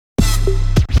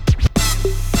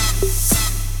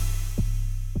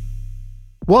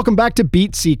Welcome back to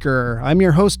Beat Seeker. I'm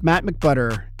your host, Matt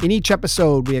McButter. In each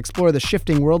episode, we explore the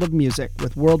shifting world of music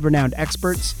with world-renowned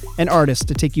experts and artists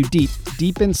to take you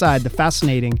deep inside the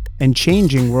fascinating and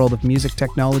changing world of music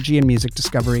technology and music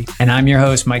discovery. And I'm your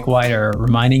host, Mike Wider,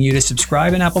 reminding you to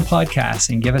subscribe in Apple Podcasts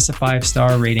and give us a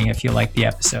 5-star rating if you like the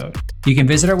episode. You can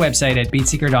visit our website at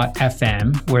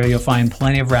beatseeker.fm, where you'll find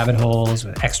plenty of rabbit holes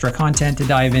with extra content to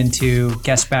dive into,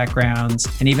 guest backgrounds,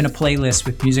 and even a playlist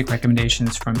with music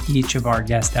recommendations from each of our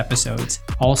guest episodes.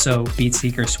 Also, Beat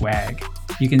Seeker swag.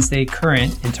 You can stay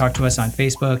current and talk to us on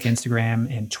Facebook,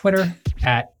 Instagram, and Twitter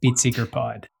at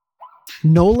BeatSeekerPod.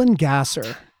 Nolan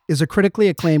Gasser is a critically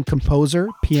acclaimed composer,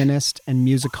 pianist, and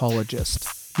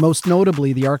musicologist, most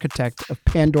notably the architect of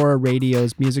Pandora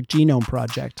Radio's Music Genome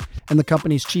Project and the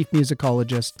company's chief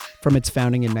musicologist from its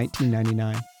founding in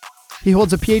 1999. He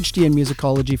holds a PhD in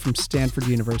musicology from Stanford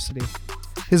University.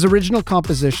 His original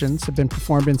compositions have been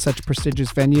performed in such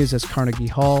prestigious venues as Carnegie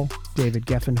Hall, David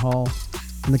Geffen Hall,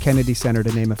 and the Kennedy Center,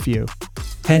 to name a few.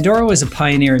 Pandora was a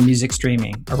pioneer in music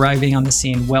streaming, arriving on the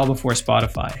scene well before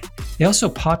Spotify. They also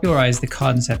popularized the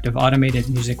concept of automated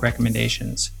music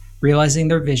recommendations, realizing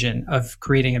their vision of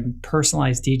creating a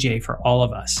personalized DJ for all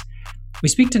of us. We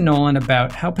speak to Nolan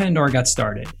about how Pandora got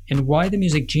started and why the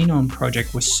Music Genome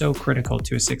Project was so critical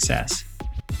to its success.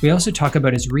 We also talk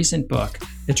about his recent book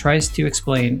that tries to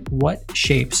explain what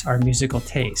shapes our musical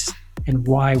tastes and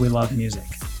why we love music.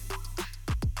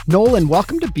 Nolan,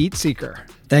 welcome to Beat Seeker.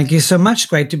 Thank you so much.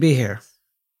 Great to be here.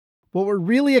 Well, we're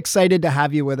really excited to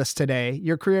have you with us today.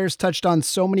 Your career has touched on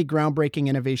so many groundbreaking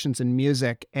innovations in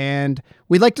music, and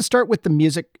we'd like to start with the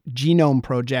Music Genome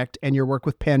Project and your work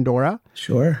with Pandora.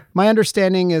 Sure. My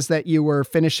understanding is that you were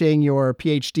finishing your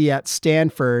PhD at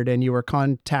Stanford and you were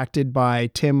contacted by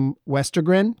Tim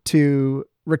Westergren to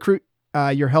recruit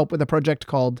your help with a project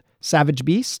called Savage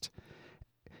Beast.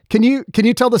 Can you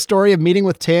tell the story of meeting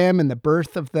with Tim and the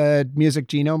birth of the Music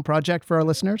Genome Project for our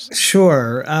listeners?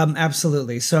 Sure,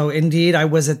 absolutely. So indeed, I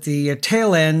was at the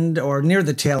tail end or near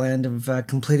the tail end of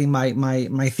completing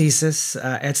my thesis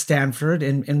at Stanford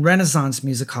in Renaissance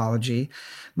musicology.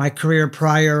 My career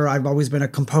prior, I've always been a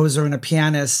composer and a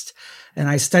pianist, and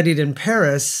I studied in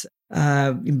Paris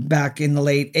back in the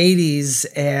late 80s.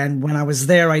 And when I was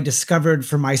there, I discovered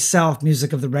for myself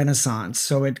music of the Renaissance.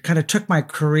 So it kind of took my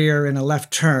career in a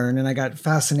left turn, and I got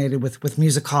fascinated with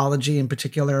musicology, in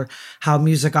particular, how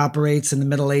music operates in the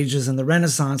Middle Ages and the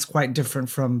Renaissance, quite different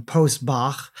from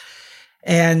post-Bach.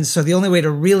 And so the only way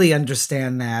to really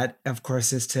understand that, of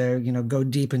course, is to, go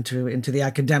deep into the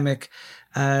academic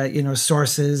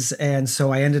sources. And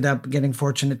so I ended up getting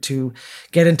fortunate to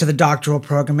get into the doctoral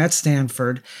program at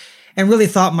Stanford, and really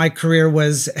thought my career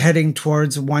was heading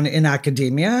towards one in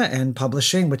academia and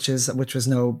publishing, which was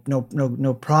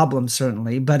no problem,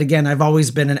 certainly. But again, I've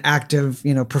always been an active,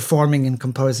 performing and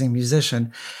composing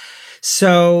musician.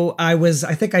 So I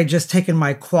think I just taken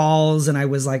my quals, and I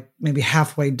was like maybe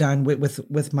halfway done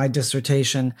with my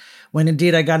dissertation when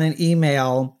indeed I got an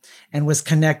email and was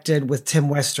connected with Tim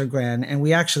Westergren. And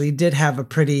we actually did have a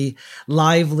pretty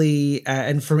lively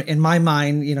and in my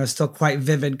mind, still quite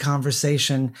vivid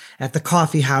conversation at the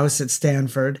coffee house at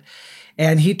Stanford.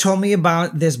 And he told me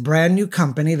about this brand new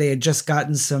company. They had just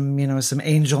gotten some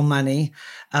angel money.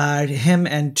 Him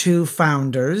and two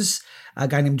founders, a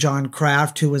guy named John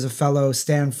Kraft, who was a fellow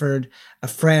Stanford, a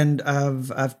friend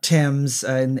of Tim's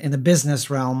in the business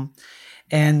realm,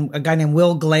 and a guy named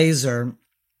Will Glazer,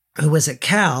 who was at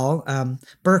Cal,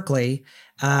 Berkeley,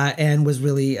 and was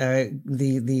really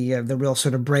the real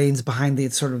sort of brains behind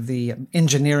the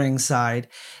engineering side.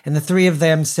 And the three of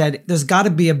them said, there's got to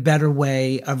be a better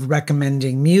way of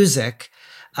recommending music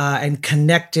and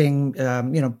connecting,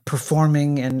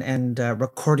 performing and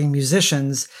recording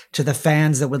musicians to the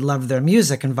fans that would love their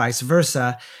music and vice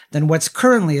versa than what's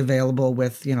currently available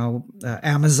with,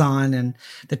 Amazon and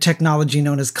the technology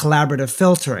known as collaborative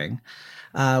filtering,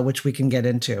 which we can get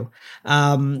into.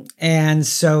 And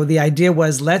so the idea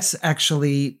was, let's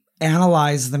actually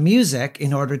analyze the music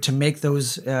in order to make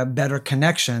those better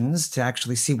connections, to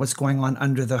actually see what's going on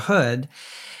under the hood.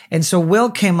 And so Will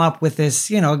came up with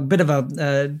this, a bit of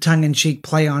a tongue-in-cheek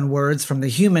play on words from the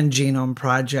Human Genome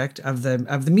Project of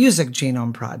the Music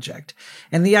Genome Project.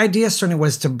 And the idea certainly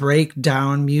was to break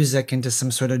down music into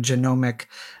some sort of genomic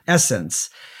essence.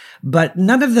 But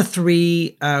none of the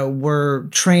three were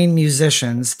trained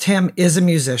musicians. Tim is a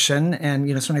musician and,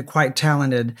 certainly quite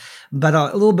talented, but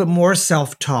a little bit more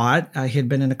self-taught. He had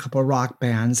been in a couple of rock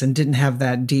bands and didn't have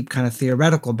that deep kind of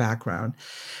theoretical background.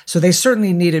 So they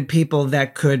certainly needed people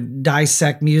that could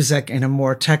dissect music in a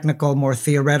more technical, more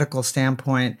theoretical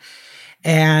standpoint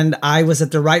And I was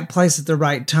at the right place at the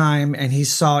right time. And he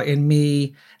saw in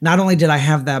me, not only did I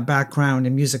have that background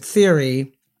in music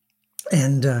theory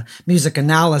and music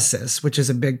analysis, which is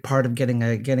a big part of getting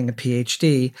a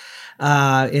PhD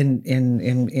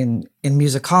in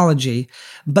musicology,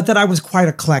 but that I was quite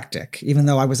eclectic. Even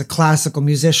though I was a classical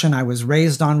musician, I was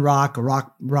raised on rock,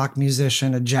 rock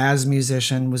musician, a jazz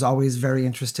musician, was always very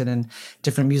interested in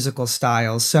different musical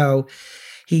styles. So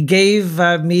he gave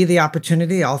me the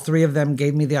opportunity, all three of them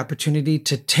gave me the opportunity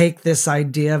to take this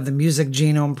idea of the Music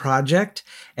Genome Project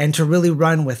and to really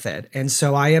run with it. And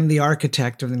so I am the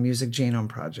architect of the Music Genome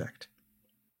Project.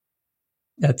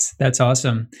 That's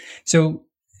awesome. So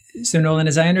Nolan,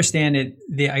 as I understand it,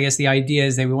 I guess the idea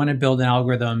is that we want to build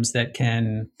algorithms that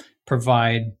can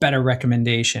provide better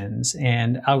recommendations,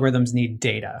 and algorithms need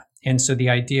data. And so the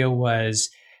idea was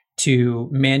to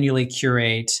manually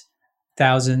curate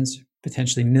thousands,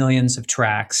 potentially millions of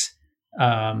tracks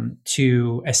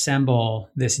to assemble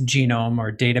this genome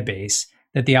or database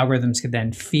that the algorithms could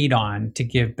then feed on to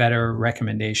give better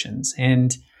recommendations.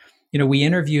 And we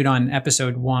interviewed on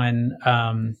episode 1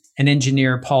 an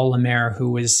engineer, Paul Lemaire, who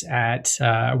was at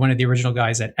one of the original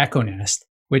guys at Econest,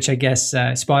 which I guess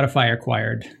Spotify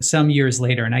acquired some years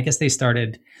later. And I guess they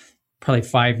started probably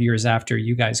 5 years after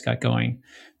you guys got going.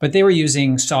 But they were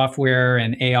using software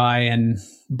and AI and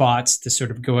bots to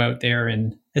sort of go out there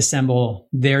and assemble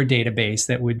their database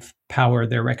that would power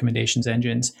their recommendations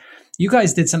engines. You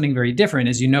guys did something very different.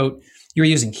 As you note, you were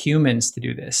using humans to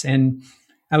do this. And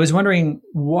I was wondering,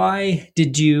 why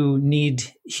did you need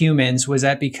humans? Was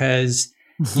that because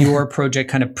your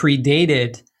project kind of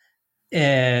predated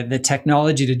the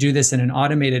technology to do this in an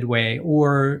automated way,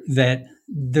 or that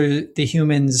the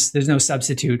humans, there's no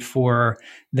substitute for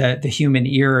the human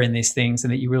ear in these things,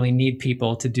 and that you really need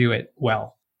people to do it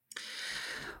well?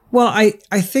 Well,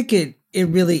 I think it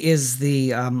really is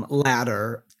the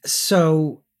latter.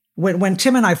 So when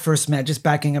Tim and I first met, just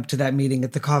backing up to that meeting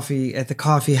at the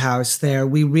coffee house there,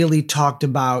 we really talked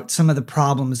about some of the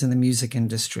problems in the music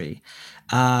industry.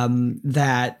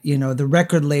 That, the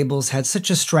record labels had such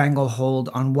a stranglehold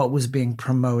on what was being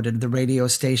promoted, the radio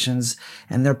stations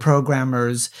and their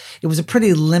programmers. It was a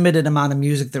pretty limited amount of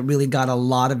music that really got a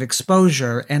lot of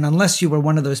exposure. And unless you were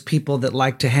one of those people that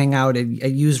like to hang out at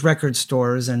used record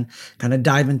stores and kind of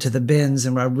dive into the bins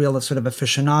and were a real sort of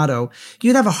aficionado,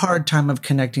 you'd have a hard time of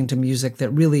connecting to music that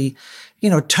really,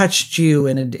 touched you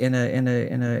in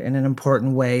an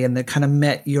important way and that kind of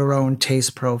met your own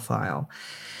taste profile.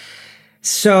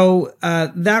 So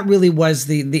that really was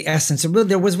the essence.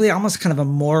 There was really almost kind of a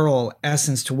moral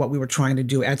essence to what we were trying to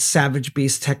do at Savage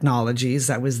Beast Technologies.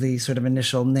 That was the sort of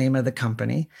initial name of the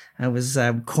company. It was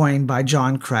coined by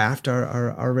John Kraft,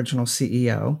 our original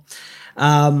CEO.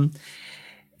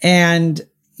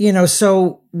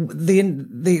 So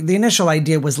the initial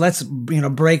idea was, let's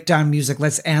break down music,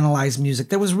 let's analyze music.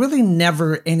 There was really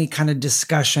never any kind of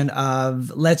discussion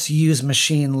of let's use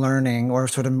machine learning or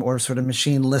sort of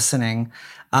machine listening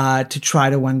to try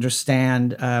to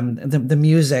understand the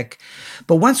music.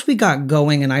 But once we got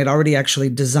going, and I had already actually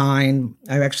designed,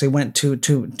 I actually went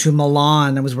to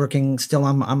Milan. I was working still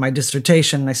on my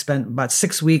dissertation. I spent about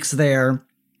 6 weeks there.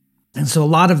 And so a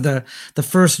lot of the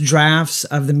first drafts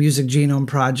of the Music Genome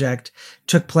Project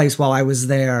took place while I was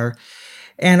there.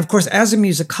 And of course, as a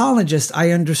musicologist,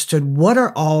 I understood what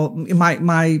are all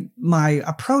my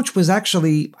approach was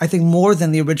actually, I think, more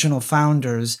than the original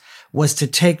founders, was to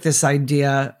take this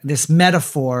idea, this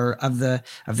metaphor of the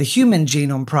Human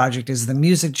Genome Project is the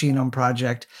Music Genome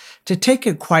Project, to take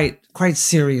it quite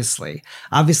seriously.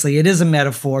 Obviously, it is a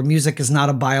metaphor. Music is not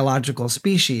a biological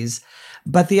species.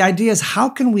 But the idea is, how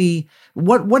can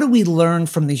what do we learn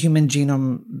from the Human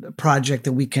Genome Project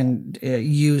that we can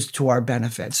use to our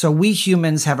benefit? So we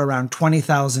humans have around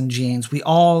 20,000 genes. We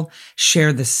all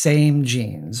share the same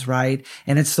genes, right?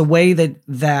 And it's the way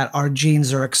that our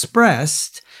genes are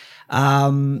expressed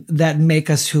that make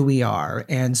us who we are.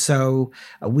 And so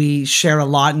we share a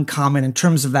lot in common in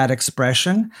terms of that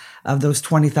expression of those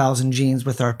 20,000 genes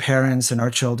with our parents and our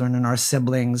children and our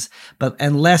siblings,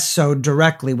 and less so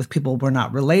directly with people we're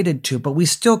not related to, but we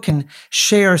still can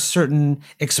share certain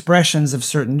expressions of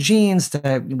certain genes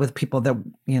with people that,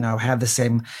 have the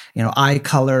same, eye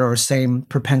color or same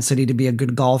propensity to be a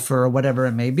good golfer or whatever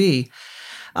it may be.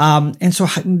 And so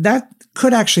that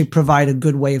could actually provide a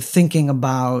good way of thinking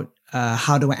about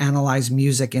how to analyze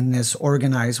music in this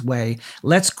organized way.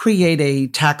 Let's create a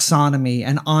taxonomy,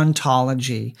 an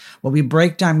ontology, where we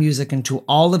break down music into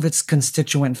all of its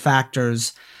constituent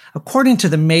factors according to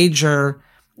the major,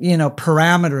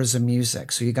 parameters of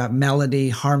music. So you got melody,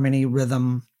 harmony,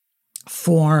 rhythm,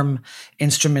 form,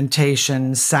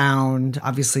 instrumentation, sound,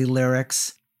 obviously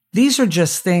lyrics. These are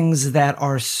just things that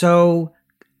are so,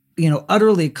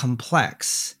 utterly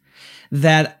complex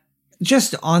that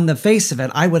just on the face of it,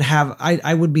 I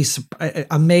would be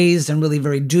amazed and really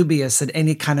very dubious that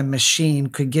any kind of machine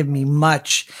could give me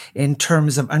much in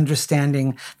terms of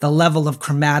understanding the level of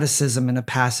chromaticism in a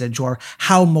passage, or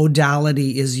how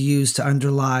modality is used to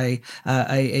underlie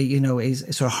a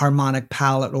sort of harmonic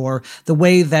palette, or the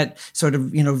way that sort of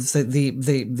the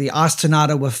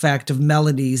ostinato effect of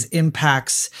melodies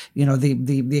impacts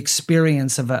the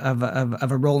experience of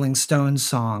a Rolling Stones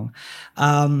song.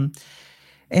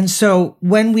 And so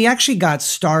when we actually got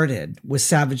started with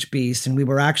Savage Beast, and we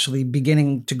were actually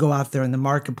beginning to go out there in the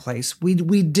marketplace, we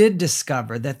did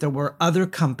discover that there were other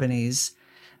companies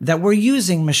that were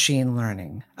using machine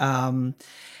learning. I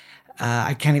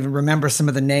can't even remember some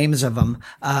of the names of them.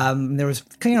 There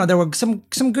were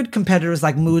some good competitors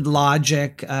like Mood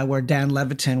Logic, where Dan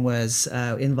Levitin was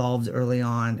involved early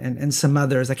on, and some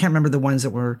others. I can't remember the ones that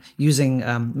were using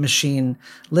machine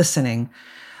listening.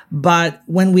 But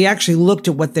when we actually looked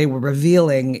at what they were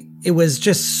revealing, it was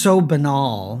just so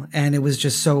banal, and it was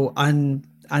just so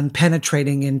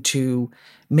unpenetrating into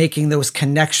making those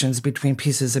connections between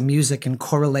pieces of music and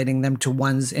correlating them to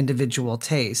one's individual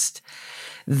taste,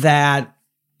 that,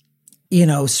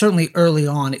 certainly early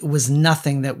on, it was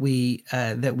nothing that we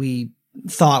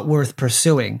thought worth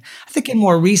pursuing. I think in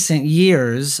more recent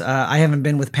years, I haven't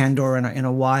been with Pandora in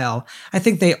a while. I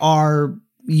think they are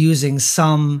using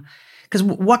some. Because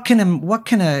what can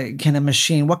a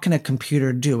machine, what can a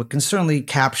computer do? It can certainly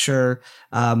capture,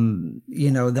 the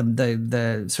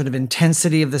sort of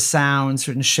intensity of the sound,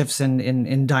 certain shifts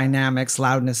in dynamics,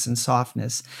 loudness and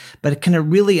softness. But can it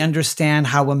really understand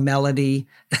how a melody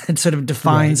sort of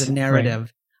defines a narrative?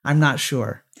 Right. I'm not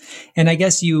sure. And I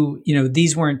guess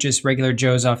these weren't just regular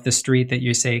Joes off the street that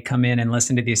you say come in and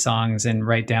listen to these songs and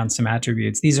write down some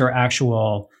attributes. These are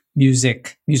actual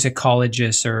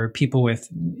musicologists or people with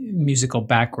musical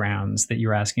backgrounds that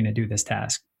you're asking to do this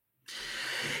task.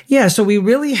 Yeah, so we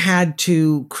really had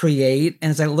to create, and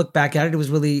as I look back at it, it was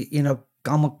really,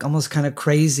 almost kind of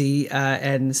crazy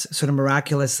and sort of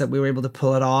miraculous that we were able to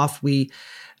pull it off. The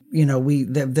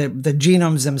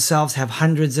genomes themselves have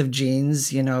hundreds of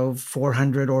genes,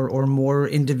 400 or more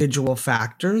individual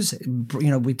factors.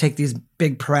 We take these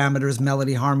big parameters,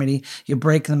 melody, harmony, you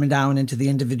break them down into the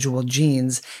individual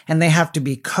genes, and they have to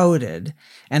be coded.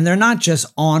 And they're not just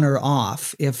on or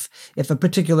off. If a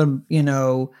particular,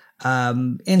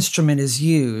 instrument is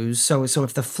used, so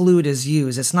if the flute is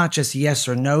used, it's not just yes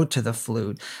or no to the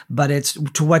flute, but it's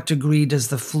to what degree does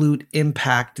the flute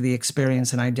impact the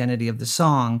experience and identity of the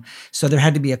song. So there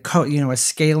had to be a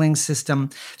scaling system.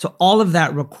 So all of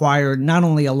that required not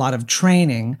only a lot of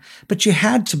training, but you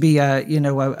had to be a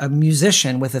musician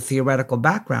with a theoretical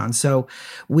background. So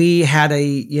we had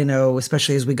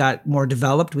especially as we got more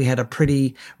developed, we had a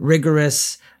pretty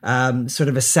rigorous sort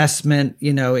of assessment,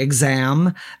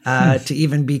 exam to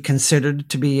even be considered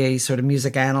to be a sort of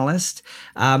music analyst.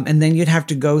 And then you'd have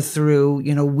to go through,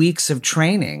 weeks of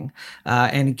training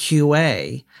and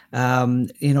QA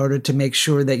in order to make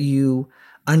sure that you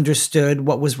understood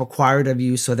what was required of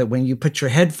you, so that when you put your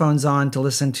headphones on to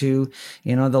listen to,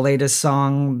 the latest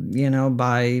song,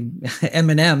 by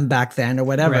Eminem back then or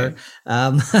whatever,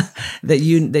 right. that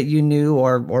you knew,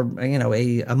 or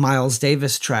a Miles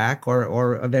Davis track,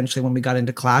 or eventually when we got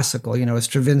into classical, a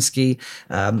Stravinsky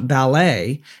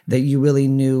ballet, that you really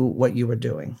knew what you were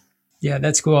doing. Yeah,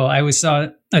 that's cool. I saw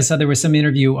there was some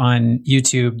interview on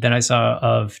YouTube that I saw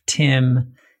of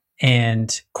Tim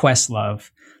and Questlove.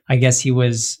 I guess he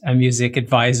was a music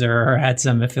advisor or had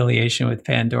some affiliation with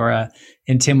Pandora,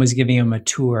 and Tim was giving him a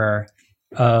tour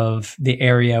of the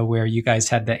area where you guys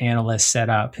had the analysts set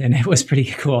up, and it was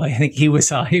pretty cool. I think he was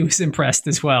impressed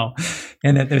as well,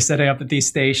 and that they're setting up at these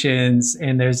stations,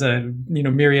 and there's a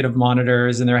myriad of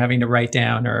monitors, and they're having to write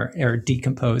down or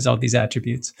decompose all these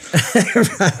attributes.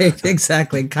 Right,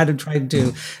 exactly. Kind of tried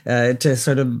to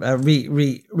sort of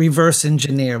reverse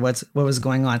engineer what was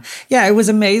going on. Yeah, it was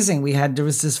amazing. There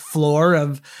was this floor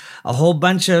of a whole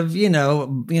bunch of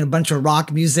bunch of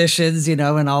rock musicians,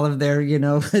 and all of their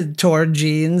tour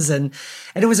genes, and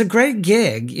it was a great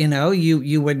gig.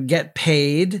 You would get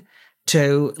paid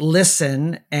to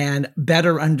listen and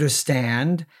better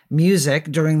understand music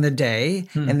during the day,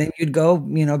 and then you'd go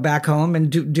back home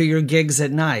and do your gigs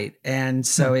at night. And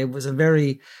so it was a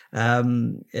very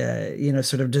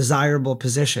sort of desirable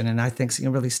position, and I think it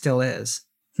really still is.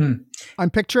 I'm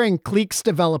picturing cliques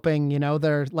developing,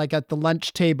 they're like at the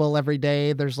lunch table every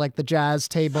day. There's like the jazz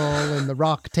table and the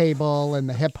rock table and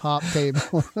the hip hop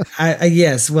table.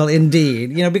 Yes, well,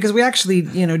 indeed, because we actually,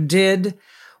 did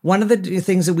one of the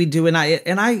things that we do, and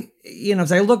I,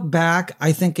 as I look back,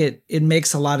 I think it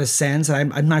makes a lot of sense.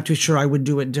 I'm not too sure I would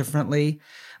do it differently,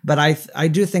 but I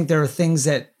do think there are things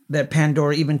that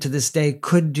Pandora, even to this day,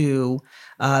 could do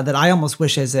that I almost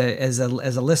wish as a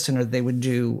listener they would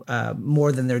do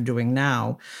more than they're doing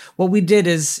now. What we did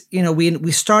is,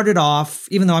 we started off,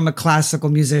 even though I'm a classical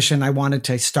musician, I wanted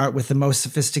to start with the most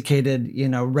sophisticated,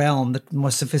 realm, the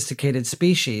most sophisticated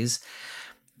species.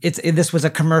 This was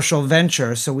a commercial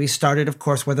venture, so we started, of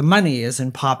course, where the money is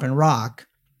in pop and rock.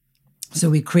 So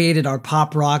we created our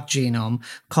pop rock genome,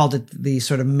 called it the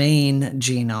sort of main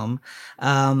genome.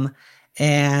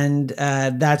 And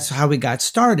that's how we got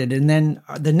started. And then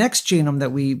the next genome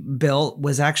that we built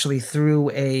was actually through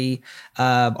one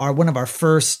of our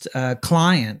first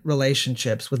client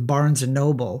relationships with Barnes and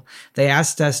Noble. They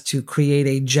asked us to create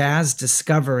a jazz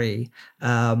discovery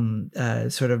application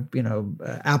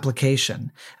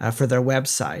for their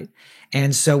website.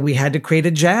 And so we had to create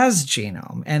a jazz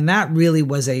genome. And that really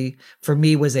for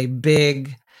me was a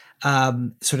big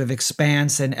sort of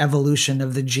expanse and evolution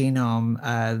of the genome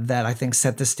that I think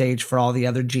set the stage for all the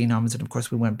other genomes. And of course,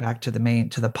 we went back to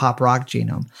the pop rock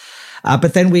genome.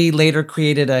 But then we later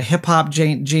created a hip hop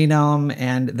genome,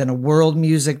 and then a world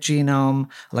music genome,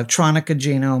 electronica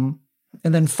genome.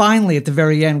 And then finally, at the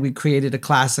very end, we created a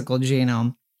classical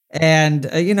genome. And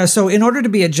so in order to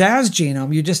be a jazz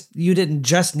genome, you didn't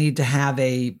just need to have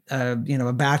a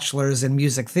bachelor's in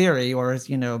music theory, or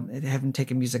haven't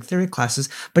taken music theory classes,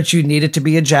 but you needed to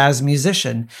be a jazz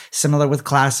musician, similar with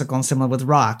classical and similar with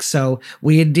rock. So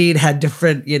we indeed had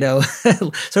different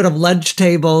sort of lunch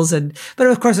tables, but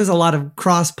of course there's a lot of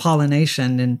cross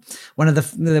pollination. And one of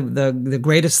the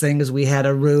greatest things, we had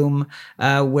a room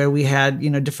where we had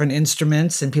different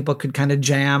instruments, and people could kind of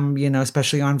jam,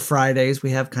 especially on Fridays. We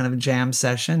have kind of a jam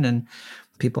session, and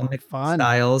people make fun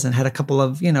styles, and had a couple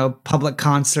of public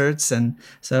concerts. And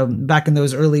so back in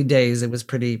those early days, it was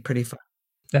pretty fun.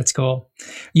 That's cool.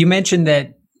 You mentioned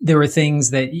that there were things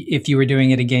that if you were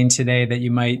doing it again today that you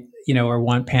might or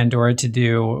want Pandora to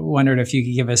do. Wondered if you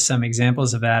could give us some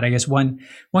examples of that. I guess one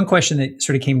question that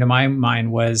sort of came to my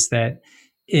mind was that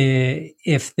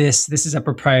if this is a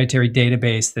proprietary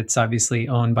database that's obviously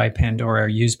owned by Pandora or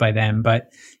used by them, but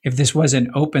if this was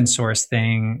an open source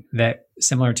thing that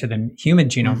similar to the Human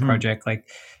Genome Project, like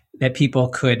that people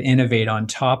could innovate on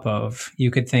top of, you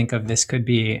could think of this could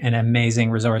be an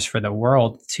amazing resource for the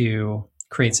world to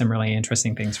create some really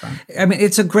interesting things from. I mean,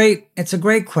 it's a great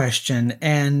question.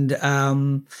 And,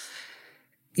 and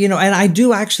I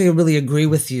do actually really agree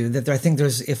with you that I think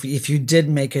there's, if you did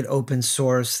make it open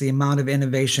source, the amount of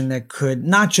innovation that could,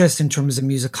 not just in terms of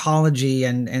musicology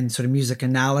and sort of music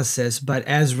analysis, but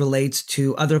as relates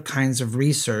to other kinds of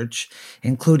research,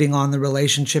 including on the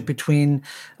relationship between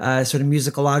sort of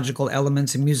musicological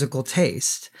elements and musical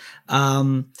taste.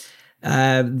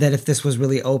 That if this was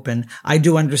really open, I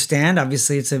do understand.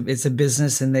 Obviously, it's a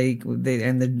business, and the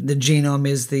genome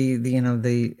is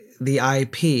the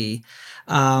IP.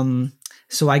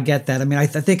 So I get that. I mean, I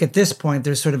think at this point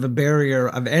there's sort of a barrier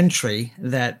of entry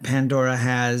that Pandora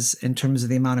has in terms of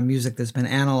the amount of music that's been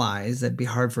analyzed. That'd be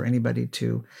hard for anybody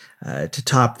to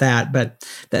top that. But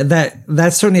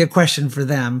that's certainly a question for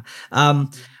them.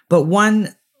 But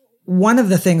one of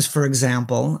the things, for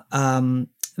example,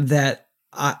 that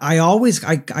I always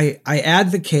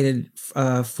advocated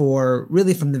for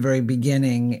really from the very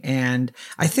beginning, and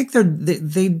I think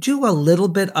they do a little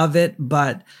bit of it,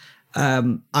 but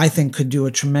I think could do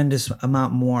a tremendous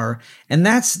amount more, and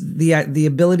that's the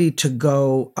ability to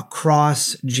go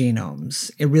across genomes,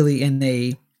 really in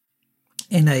a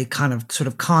kind of sort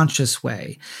of conscious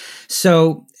way.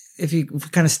 So if you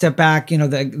kind of step back,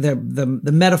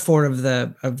 the metaphor of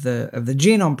the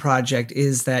Genome Project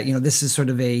is that this is sort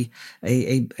of a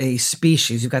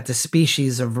species. You've got the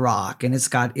species of rock, and it's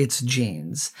got its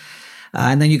genes.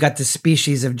 And then you got the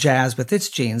species of jazz with its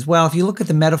genes. Well, if you look at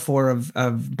the metaphor of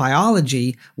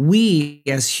biology, we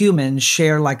as humans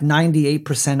share like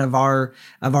 98% of our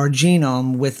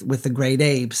genome with the great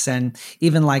apes, and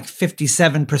even like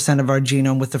 57% of our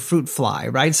genome with the fruit fly,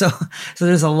 right? So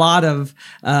there's a lot of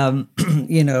a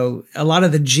lot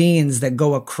of the genes that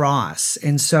go across,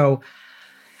 and so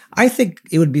I think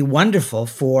it would be wonderful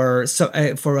for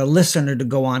a listener to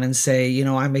go on and say,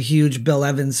 I'm a huge Bill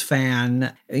Evans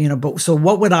fan, but so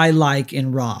what would I like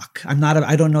in rock?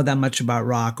 I don't know that much about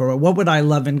rock, or what would I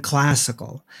love in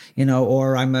classical?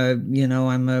 Or I'm a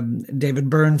David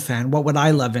Byrne fan. What would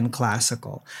I love in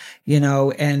classical?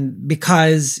 And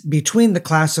because between the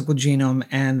classical genome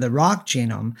and the rock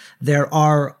genome, there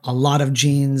are a lot of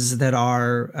genes that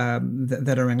are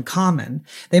in common.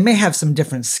 They may have some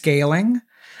different scaling.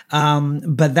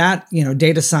 But that,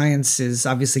 data science is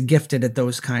obviously gifted at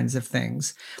those kinds of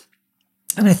things.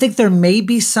 And I think there may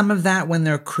be some of that when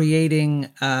they're creating,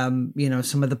 some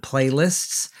of the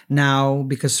playlists now,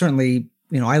 because certainly,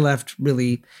 I left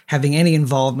really having any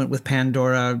involvement with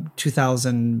Pandora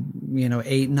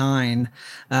 2008, 9,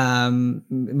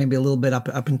 maybe a little bit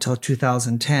up until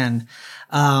 2010.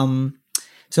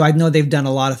 So I know they've done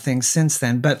a lot of things since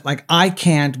then, but like I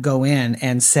can't go in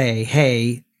and say,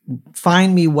 hey,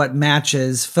 find me what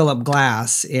matches Philip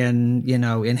Glass in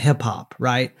hip hop,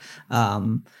 right?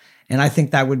 And I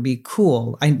think that would be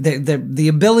cool. The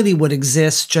ability would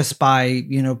exist just by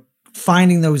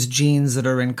finding those genes that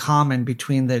are in common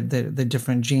between the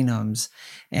different genomes,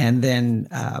 and then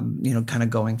kind of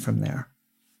going from there.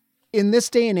 In this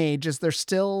day and age, is there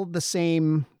still the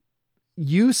same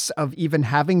use of even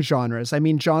having genres? I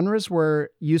mean, genres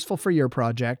were useful for your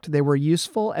project. They were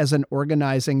useful as an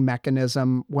organizing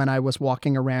mechanism when I was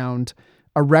walking around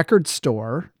a record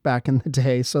store back in the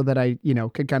day, so that I,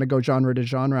 could kind of go genre to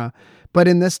genre. But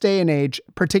in this day and age,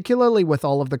 particularly with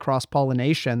all of the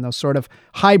cross-pollination, those sort of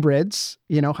hybrids,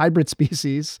 hybrid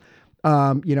species,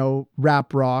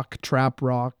 rap rock, trap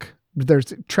rock,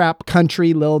 there's trap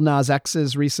country, Lil Nas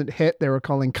X's recent hit, they were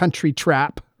calling country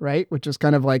trap, right? Which is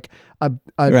kind of like a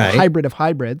right. hybrid of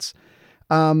hybrids.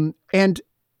 And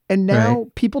now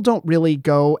right. people don't really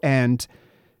go and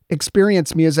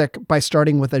experience music by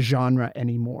starting with a genre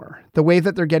anymore. The way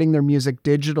that they're getting their music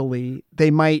digitally,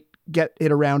 they might get it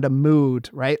around a mood,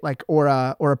 right? Like, or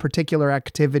a particular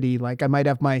activity. Like I might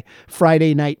have my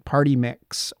Friday night party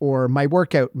mix, or my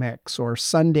workout mix, or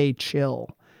Sunday chill.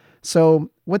 So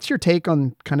what's your take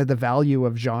on kind of the value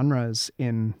of genres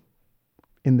in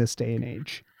this day and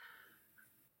age?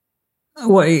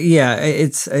 Well, yeah,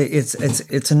 it's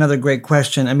another great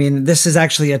question. I mean, this is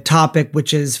actually a topic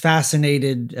which has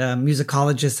fascinated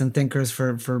musicologists and thinkers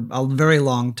for a very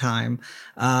long time.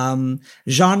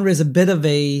 Genre is a bit of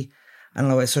a, I don't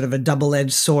know, it's sort of a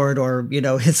double-edged sword, or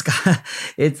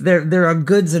there are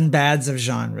goods and bads of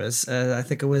genres. I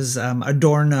think it was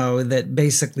Adorno that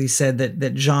basically said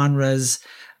that genres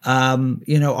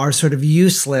are sort of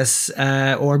useless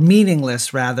or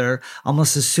meaningless, rather,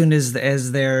 almost as soon as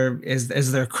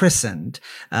they're christened,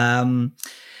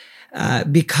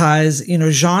 because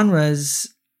genres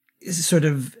sort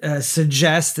of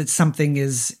suggest that something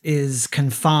is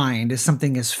confined,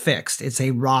 something is fixed. It's a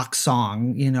rock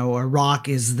song, or rock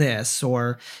is this,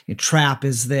 or trap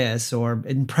is this, or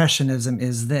impressionism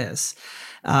is this.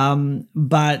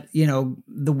 But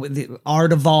the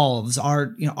art evolves.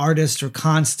 Artists are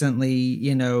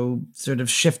constantly, sort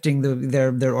of shifting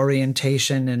their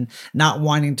orientation and not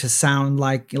wanting to sound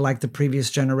like the previous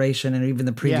generation and even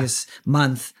the previous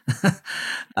month.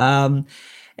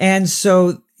 And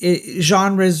so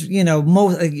genres,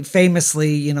 most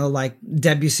famously, like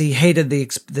Debussy hated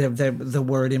the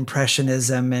word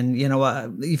impressionism, and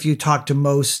if you talk to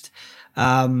most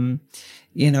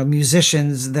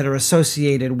musicians that are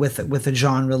associated with a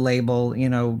genre label,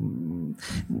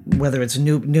 whether it's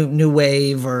new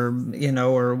wave or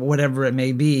or whatever it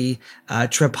may be,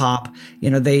 trip hop,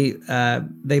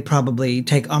 they probably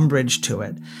take umbrage to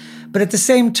it. But at the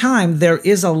same time, there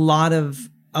is a lot of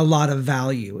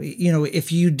value.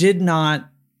 If you did not,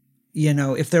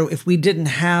 if we didn't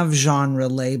have genre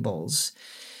labels,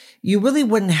 you really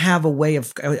wouldn't have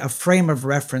a frame of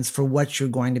reference for what you're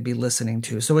going to be listening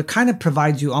to. So it kind of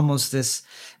provides you almost this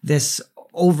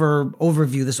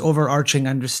overview, this overarching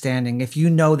understanding. If you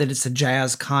know that it's a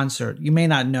jazz concert, you may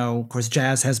not know, of course,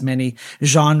 jazz has many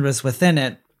genres within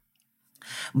it,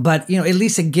 but at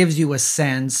least it gives you a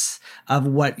sense of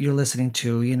what you're listening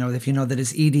to. If you know that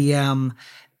it's EDM,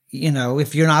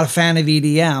 if you're not a fan of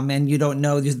EDM and you don't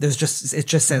know, it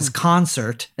just says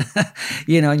concert,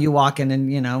 and you walk in and,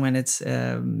 and it's,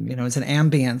 it's an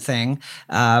ambient thing,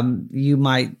 you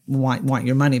might want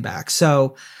your money back.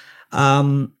 So,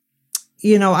 I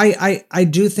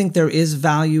do think there is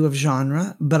value of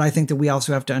genre, but I think that we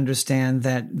also have to understand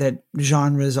that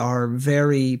genres are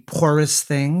very porous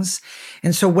things.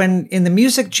 And so when in the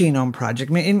Music Genome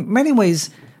Project, in many ways,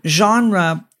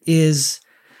 genre is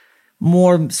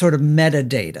more sort of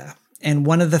metadata. And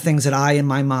one of the things that I, in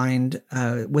my mind,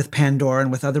 with Pandora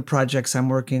and with other projects I'm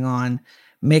working on,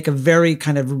 make a very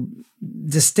kind of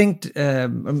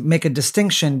make a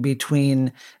distinction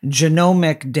between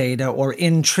genomic data or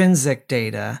intrinsic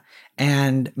data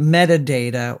and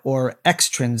metadata or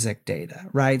extrinsic data,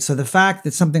 right? So the fact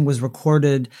that something was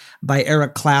recorded by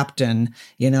Eric Clapton,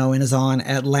 and is on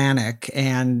Atlantic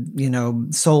and,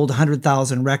 sold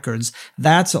 100,000 records,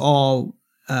 that's all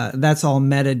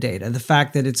metadata. The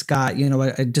fact that it's got,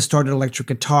 a distorted electric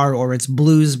guitar, or it's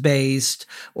blues based,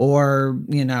 or,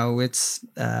 it's,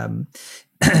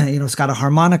 it's got a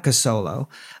harmonica solo,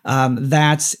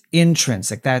 that's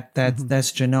intrinsic.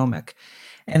 That's genomic.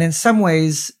 And in some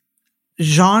ways,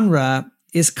 genre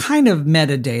is kind of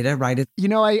metadata, right?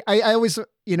 I always,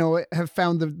 have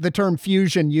found the term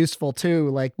fusion useful too,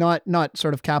 like not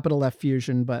sort of capital F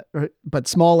fusion, but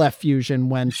small f fusion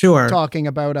when talking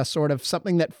about a sort of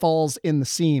something that falls in the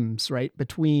seams, right?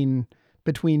 Between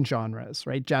genres,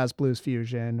 right? Jazz blues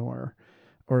fusion or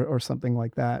something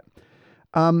like that.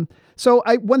 So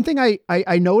one thing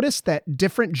I noticed that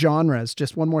different genres,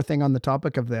 just one more thing on the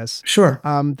topic of this. Sure.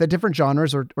 The different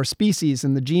genres or species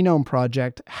in the Genome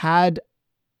Project had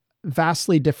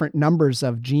vastly different numbers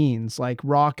of genes. Like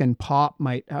rock and pop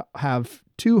might have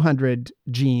 200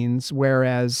 genes,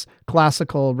 whereas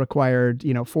classical required,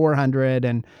 400,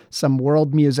 and some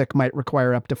world music might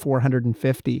require up to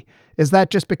 450. Is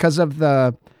that just because of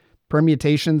the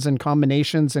permutations and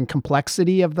combinations and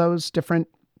complexity of those different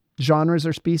genres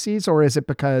or species, or is it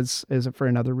for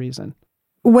another reason?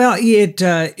 Well,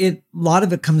 a lot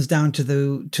of it comes down to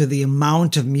the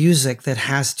amount of music that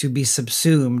has to be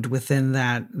subsumed within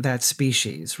that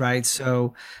species, right?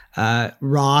 So,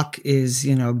 rock is,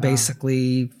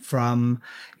 basically from,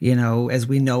 as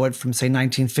we know it, from say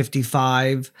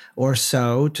 1955 or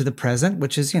so to the present,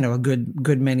 which is, a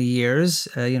good many years,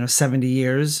 70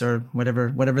 years or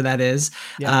whatever that is,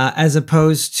 as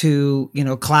opposed to,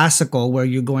 classical, where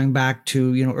you're going back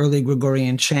to, early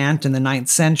Gregorian chant in the 9th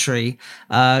century,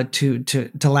 to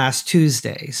last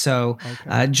Tuesday. So,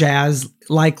 jazz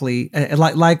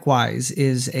likewise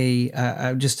is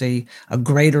just a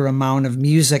greater amount of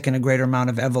music and a greater amount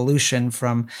of evolution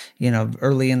from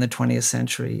early in the 20th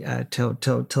century till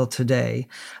today.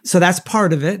 So that's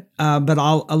part of it, but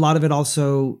a lot of it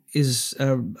also is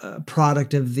a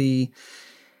product of the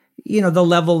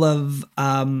level of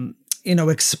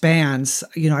expanse.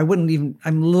 I'm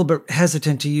a little bit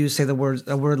hesitant to use, say, a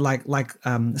word like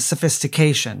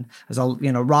sophistication. As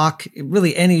rock,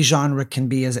 really any genre can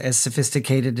be as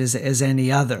sophisticated as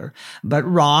any other. But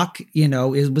rock,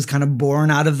 was kind of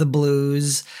born out of the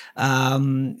blues,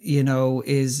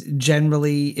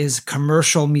 is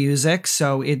commercial music.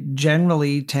 So it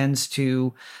generally tends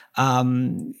to,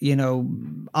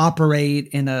 operate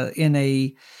in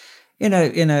a I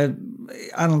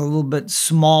don't know, a little bit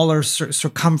smaller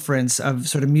circumference of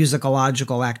sort of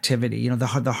musicological activity. The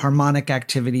harmonic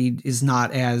activity is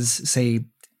not as, say,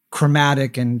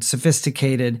 chromatic and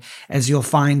sophisticated as you'll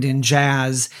find in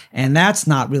jazz, and that's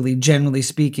not really, generally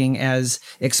speaking, as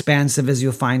expansive as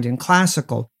you'll find in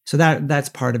classical. So that's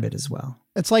part of it as well.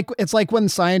 It's like when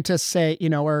scientists say,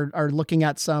 are looking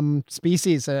at some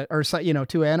species or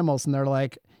two animals, and they're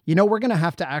like, we're going to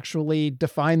have to actually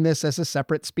define this as a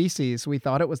separate species. We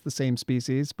thought it was the same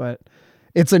species, but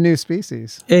it's a new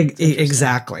species.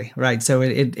 Exactly. Right. So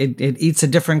it eats a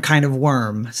different kind of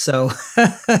worm. So,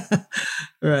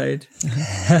 right.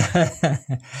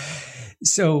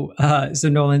 So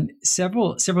Nolan,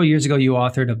 several years ago, you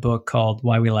authored a book called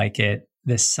Why We Like It: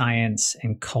 The Science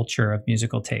and Culture of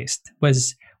Musical Taste.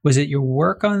 Was it your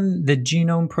work on the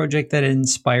Genome Project that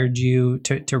inspired you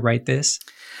to write this?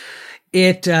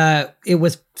 It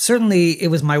was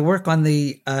my work on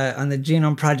the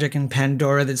Genome Project in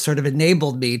Pandora that sort of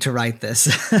enabled me to write this.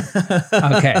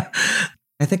 Okay.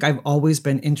 I think I've always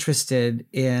been interested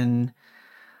in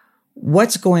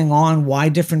what's going on, why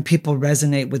different people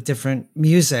resonate with different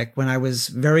music. When I was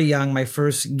very young, my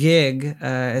first gig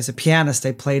as a pianist,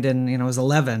 I played I was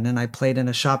 11, and I played in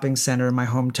a shopping center in my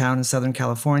hometown in Southern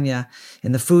California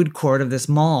in the food court of this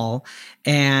mall.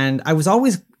 And I was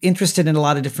always interested in a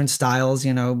lot of different styles,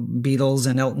 Beatles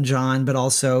and Elton John, but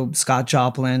also Scott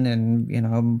Joplin. And,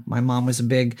 my mom was a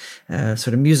big sort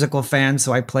of musical fan.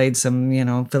 So I played some,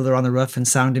 Fiddler on the Roof and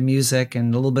Sound of Music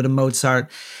and a little bit of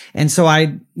Mozart. And so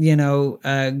I,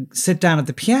 sit down at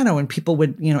the piano, and people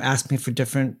would, ask me for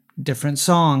different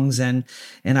songs. And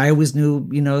I always knew,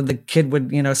 the kid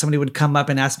would, somebody would come up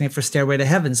and ask me for Stairway to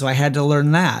Heaven. So I had to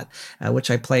learn that, which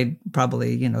I played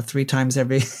probably, 3 times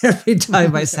every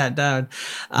time I sat down.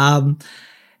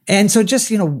 And so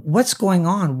just, what's going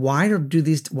on? Why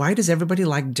does everybody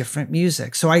like different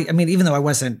music? So I mean, even though I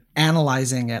wasn't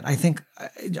analyzing it, I think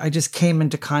I just came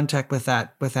into contact with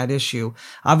that issue.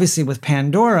 Obviously with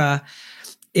Pandora,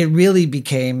 it really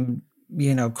became,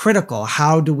 critical.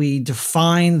 How do we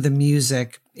define the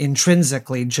music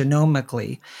intrinsically,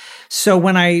 genomically? So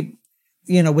when I,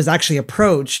 was actually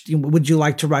approached, would you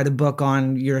like to write a book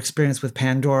on your experience with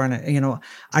Pandora? And,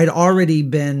 I'd already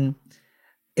been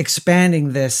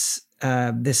expanding this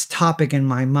topic in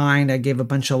my mind. I gave a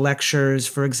bunch of lectures,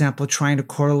 for example, trying to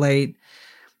correlate,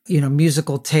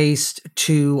 musical taste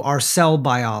to our cell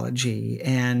biology,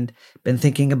 and been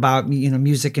thinking about,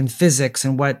 music and physics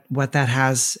and what that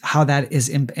has, how that is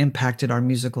impacted our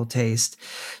musical taste.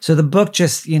 So the book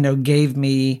just, gave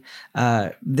me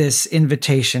this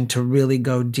invitation to really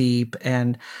go deep.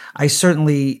 And I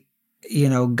certainly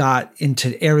got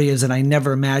into areas that I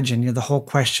never imagined. The whole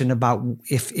question about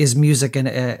is music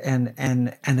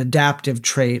an adaptive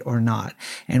trait or not,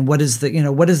 and what is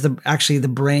actually the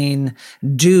brain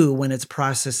do when it's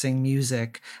processing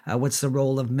music? What's the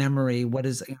role of memory?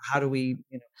 How do we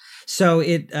so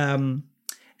it and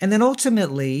then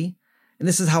ultimately, and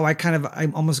this is how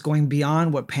I'm almost going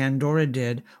beyond what Pandora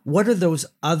did. What are those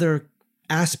other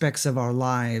aspects of our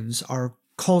lives, our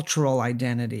cultural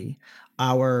identity,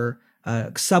 our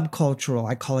subcultural,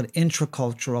 I call it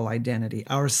intracultural identity,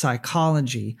 our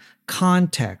psychology,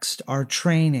 context, our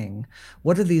training?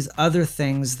 What are these other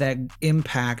things that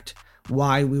impact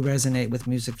why we resonate with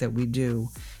music that we do?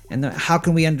 And how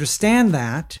can we understand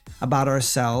that about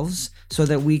ourselves so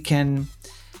that we can,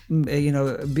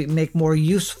 make more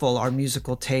useful our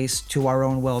musical taste to our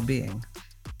own well-being?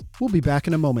 We'll be back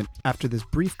in a moment after this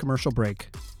brief commercial break.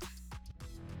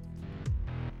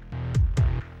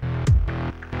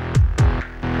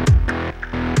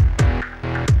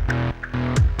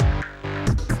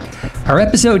 Our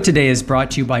episode today is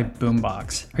brought to you by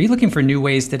Boombox. Are you looking for new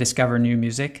ways to discover new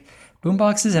music?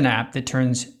 Boombox is an app that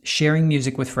turns sharing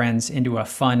music with friends into a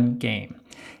fun game.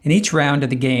 In each round of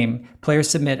the game, players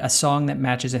submit a song that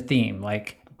matches a theme,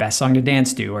 like best song to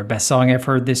dance to or best song I've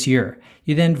heard this year.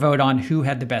 You then vote on who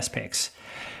had the best picks.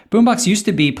 Boombox used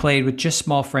to be played with just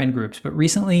small friend groups, but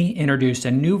recently introduced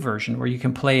a new version where you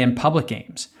can play in public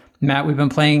games. Matt, we've been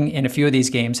playing in a few of these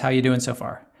games. How are you doing so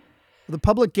far? The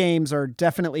public games are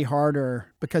definitely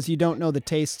harder because you don't know the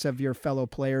tastes of your fellow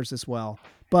players as well.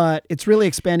 But it's really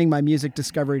expanding my music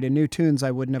discovery to new tunes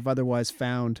I wouldn't have otherwise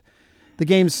found. The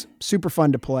game's super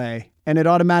fun to play, and it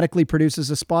automatically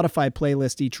produces a Spotify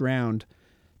playlist each round.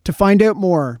 To find out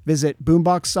more, visit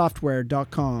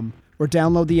boomboxsoftware.com or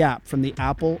download the app from the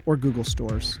Apple or Google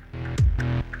stores.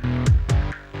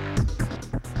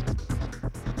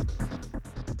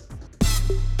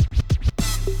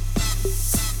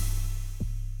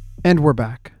 And we're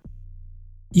back.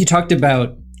 You talked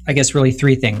about, I guess, really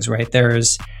three things, right?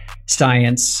 There's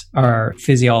science, our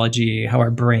physiology, how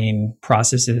our brain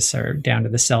processes are down to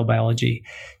the cell biology.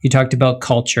 You talked about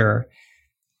culture.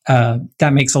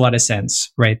 That makes a lot of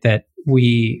sense, right? That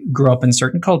we grew up in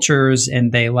certain cultures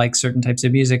and they like certain types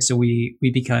of music, so we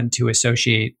begun to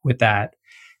associate with that.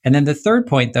 And then the third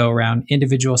point, though, around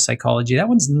individual psychology, that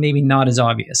one's maybe not as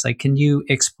obvious. Like, can you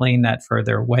explain that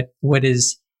further?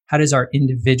 How does our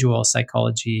individual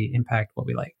psychology impact what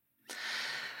we like?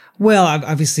 Well,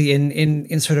 obviously,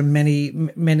 in sort of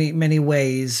many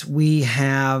ways, we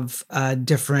have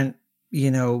different,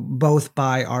 both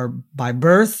by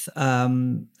birth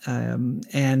and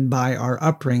by our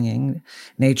upbringing,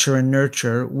 nature and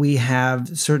nurture. We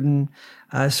have certain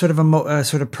sort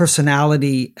of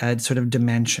personality sort of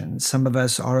dimensions. Some of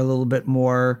us are a little bit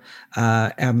more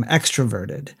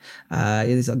extroverted.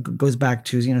 It goes back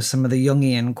to some of the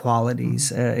Jungian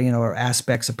qualities, or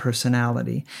aspects of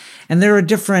personality. And there are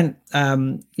different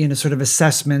sort of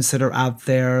assessments that are out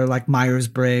there, like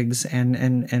Myers-Briggs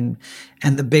and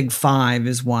the Big Five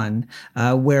is one,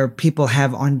 where people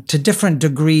have to different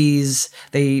degrees.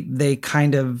 They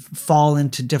kind of fall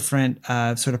into different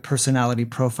sort of personality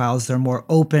profiles. They're more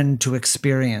open to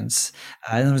experience.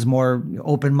 In other words, more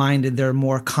open-minded. They're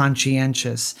more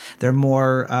conscientious. They're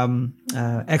more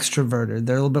extroverted.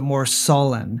 They're a little bit more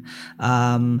sullen,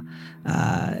 and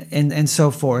so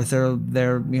forth.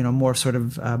 They're more sort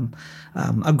of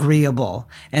agreeable.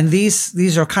 And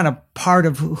these are kind of part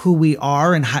of who we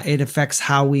are, and how it affects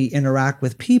how we interact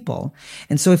with people.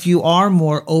 And so if you are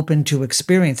more open to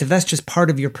experience, if that's just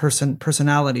part of your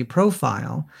personality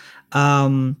profile,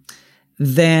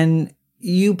 then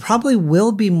you probably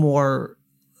will be more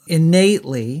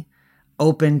innately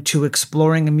open to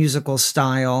exploring a musical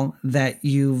style that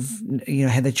you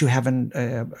haven't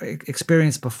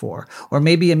experienced before, or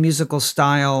maybe a musical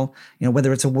style,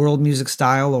 whether it's a world music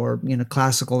style or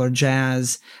classical or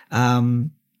jazz.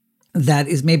 That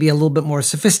is maybe a little bit more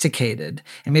sophisticated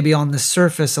and maybe on the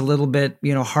surface a little bit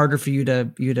harder for you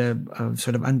to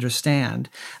sort of understand,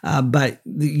 but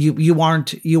you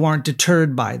aren't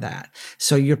deterred by that.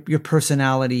 So your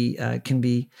personality can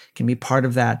be part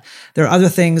of that. There are other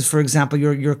things, for example,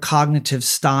 your cognitive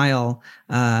style,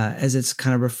 as it's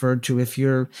kind of referred to. If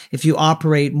you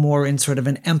operate more in sort of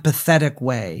an empathetic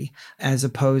way, as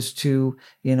opposed to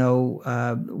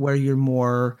where you're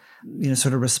more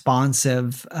sort of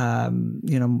responsive,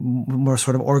 more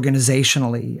sort of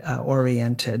organizationally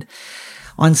oriented.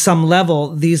 On some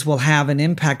level, these will have an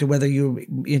impact, whether you're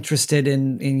interested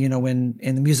in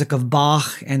the music of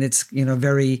Bach and its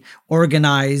very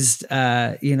organized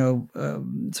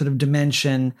sort of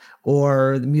dimension,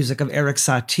 or the music of Erik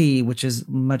Satie, which is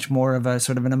much more of a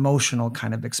sort of an emotional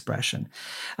kind of expression.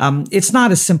 It's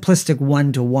not a simplistic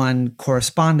one-to-one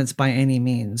correspondence by any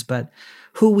means, but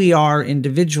who we are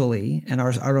individually and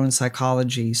our own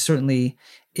psychology certainly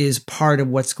is part of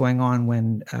what's going on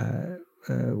when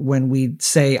we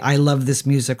say, I love this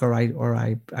music, or I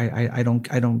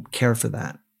don't care for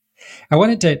that. I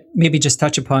wanted to maybe just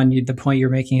touch upon the point you're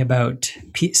making about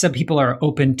some people are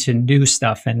open to new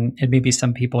stuff and maybe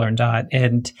some people are not.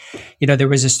 And, there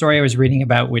was a story I was reading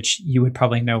about, which you would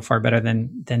probably know far better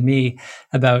than me,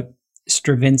 about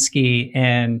Stravinsky,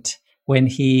 and when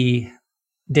he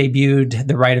debuted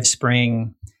The Rite of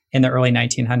Spring in the early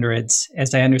 1900s.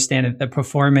 As I understand it, the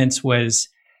performance was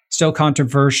so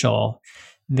controversial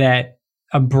that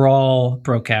a brawl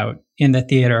broke out in the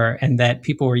theater, and that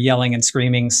people were yelling and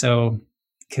screaming,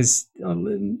 because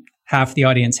half the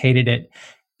audience hated it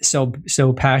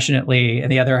so passionately,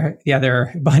 and the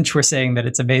other bunch were saying that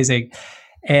it's amazing.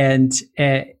 And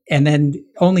then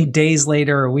only days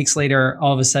later or weeks later,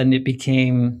 all of a sudden it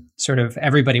became sort of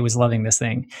everybody was loving this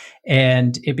thing,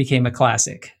 and it became a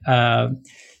classic.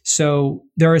 So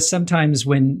there are some times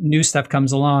when new stuff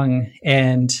comes along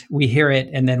and we hear it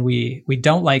and then we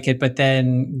don't like it, but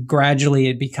then gradually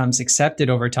it becomes accepted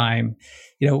over time.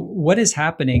 What is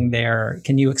happening there?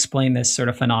 Can you explain this sort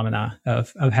of phenomena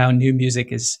of how new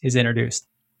music is introduced?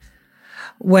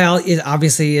 Well, it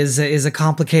obviously is a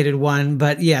complicated one,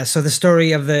 but yeah. So the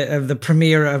story of the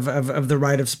premiere of the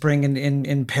Rite of Spring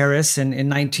in Paris in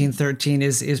 1913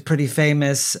 is pretty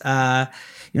famous.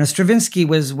 Stravinsky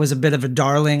was a bit of a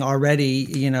darling already.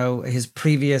 His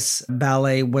previous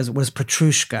ballet was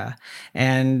Petrushka,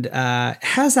 and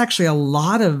has actually a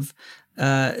lot of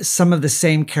some of the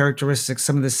same characteristics,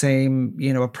 some of the same,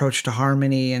 approach to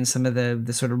harmony and some of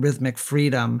the sort of rhythmic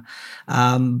freedom.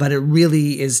 But it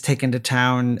really is taken to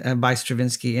town by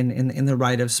Stravinsky in the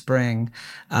Rite of Spring.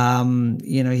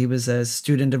 He was a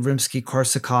student of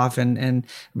Rimsky-Korsakov and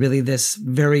really this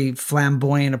very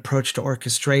flamboyant approach to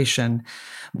orchestration.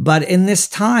 But in this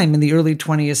time, in the early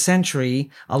 20th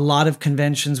century, a lot of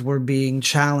conventions were being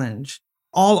challenged.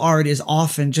 All art is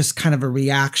often just kind of a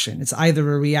reaction. It's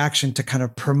either a reaction to kind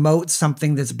of promote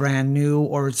something that's brand new,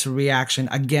 or it's a reaction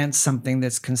against something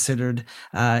that's considered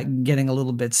getting a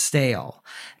little bit stale.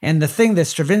 And the thing that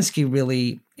Stravinsky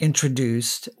really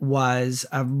introduced was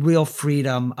a real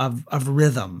freedom of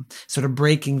rhythm, sort of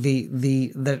breaking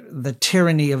the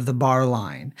tyranny of the bar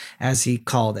line, as he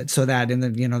called it. So that in the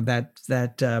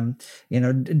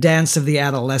dance of the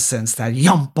adolescents, that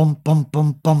yum bum bum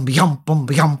bum bum yum bum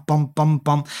yum bum bum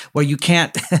bum, where you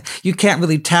can't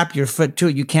really tap your foot to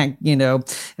it. You can't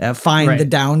find right. the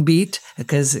downbeat,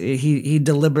 because he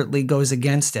deliberately goes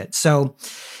against it. So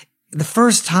the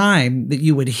first time that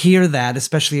you would hear that,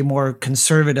 especially a more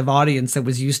conservative audience that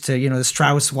was used to, the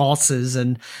Strauss waltzes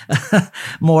and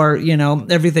more,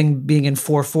 everything being in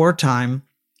 4/4 time,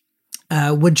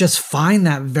 would just find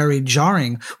that very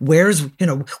jarring. Where's,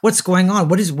 what's going on?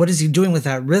 What is he doing with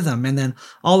that rhythm? And then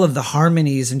all of the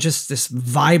harmonies and just this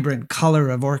vibrant color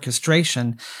of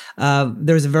orchestration.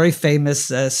 There's a very famous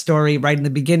story right in the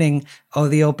beginning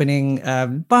of the opening,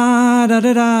 ba da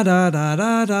da da da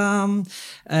da da,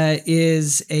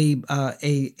 is a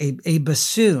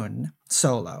bassoon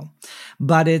solo,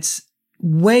 but it's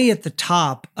way at the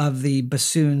top of the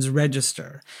bassoon's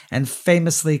register. And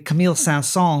famously, Camille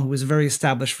Saint-Saëns, who was a very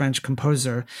established French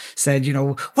composer, said,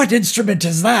 what instrument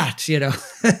is that?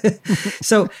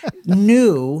 So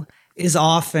new is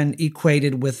often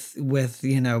equated with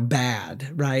bad,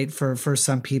 right? For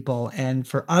some people, and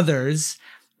for others,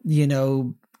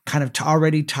 kind of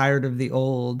already tired of the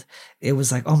old, it was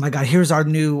like, oh my God, here's our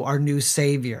new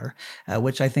savior,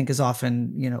 which I think is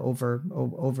often,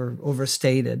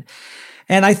 overstated.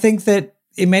 And I think that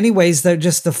in many ways that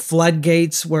just the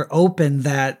floodgates were open,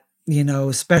 that,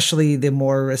 especially the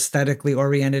more aesthetically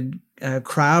oriented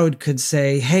crowd could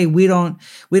say, hey, we don't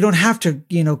have to,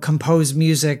 compose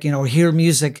music, hear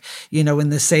music, in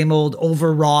the same old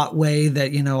overwrought way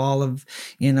that, all of,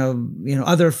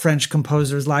 other French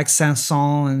composers like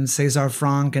Saint-Saëns and César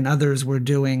Franck and others were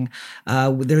doing.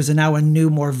 There's now a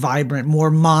new, more vibrant, more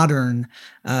modern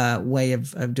way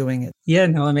of doing it. Yeah,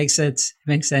 no, it makes sense. It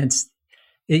makes sense.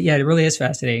 It really is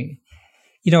fascinating.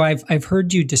 I've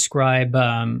heard you describe,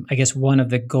 I guess one of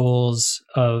the goals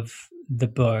of the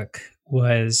book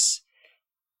was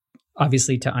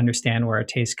obviously to understand where our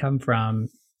tastes come from,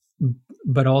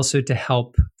 but also to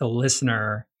help the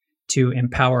listener to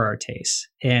empower our tastes.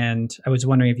 And I was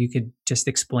wondering if you could just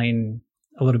explain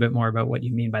a little bit more about what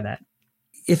you mean by that.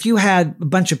 If you had a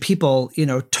bunch of people,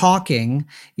 talking,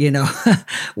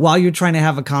 while you're trying to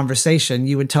have a conversation,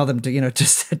 you would tell them to,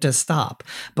 to stop.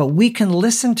 But we can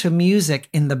listen to music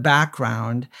in the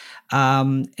background,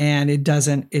 and it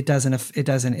doesn't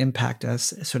impact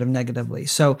us sort of negatively.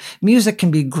 So music can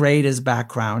be great as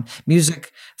background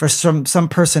music for some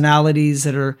personalities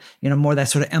that are, more that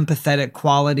sort of empathetic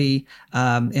quality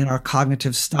in our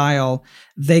cognitive style.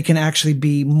 They can actually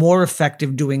be more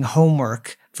effective doing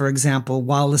homework, for example,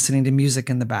 while listening to music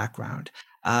in the background.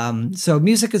 So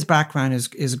music as background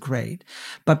is great.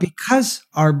 But because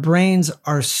our brains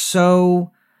are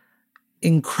so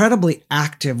incredibly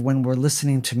active when we're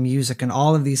listening to music, and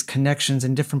all of these connections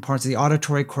in different parts of the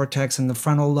auditory cortex and the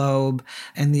frontal lobe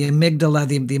and the amygdala,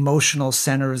 the emotional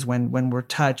centers when we're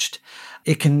touched,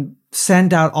 it can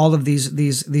send out all of these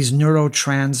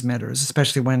neurotransmitters,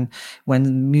 especially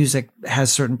when music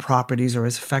has certain properties or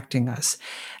is affecting us.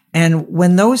 And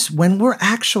when we're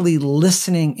actually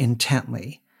listening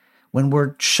intently, when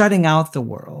we're shutting out the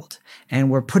world and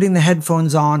we're putting the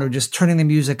headphones on or just turning the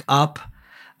music up,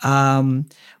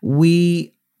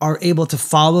 we are able to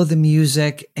follow the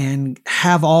music and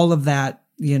have all of that,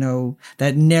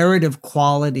 that narrative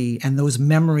quality and those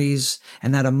memories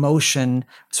and that emotion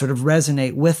sort of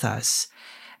resonate with us.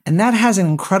 And that has an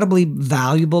incredibly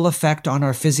valuable effect on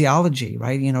our physiology,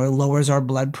 right? It lowers our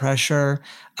blood pressure,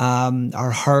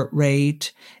 our heart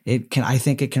rate. I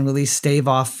think it can really stave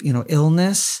off,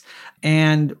 illness.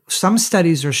 And some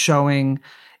studies are showing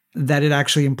that it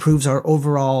actually improves our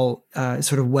overall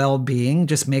sort of well-being,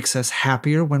 just makes us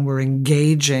happier when we're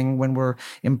engaging, when we're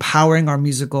empowering our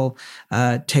musical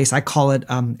taste. I call it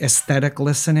aesthetic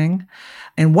listening.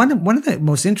 And one of the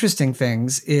most interesting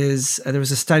things is there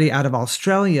was a study out of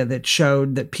Australia that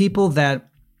showed that people that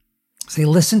say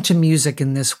listen to music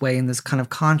in this way, in this kind of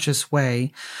conscious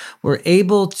way, were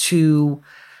able to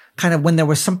kind of, when there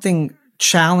was something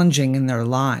challenging in their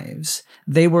lives,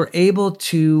 they were able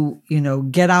to,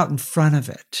 get out in front of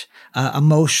it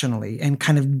emotionally and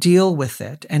kind of deal with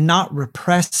it and not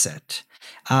repress it.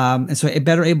 And so it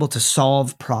better able to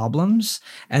solve problems,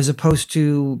 as opposed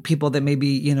to people that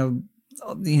maybe,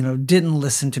 didn't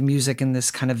listen to music in this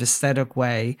kind of aesthetic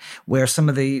way, where some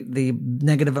of the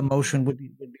negative emotion would be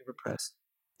repressed.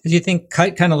 Do you think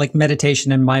kind of like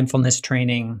meditation and mindfulness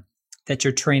training, that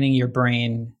you're training your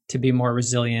brain to be more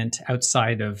resilient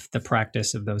outside of the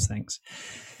practice of those things?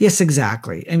 Yes,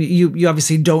 exactly. I mean, you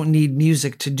obviously don't need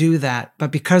music to do that,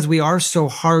 but because we are so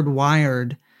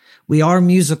hardwired, we are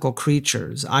musical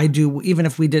creatures. Even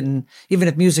if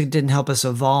music didn't help us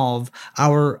evolve,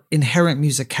 our inherent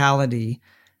musicality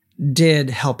did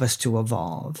help us to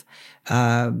evolve.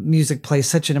 Music plays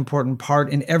such an important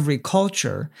part in every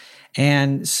culture.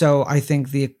 And so I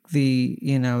think the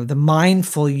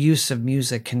mindful use of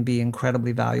music can be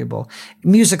incredibly valuable.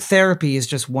 Music therapy is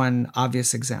just one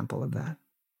obvious example of that.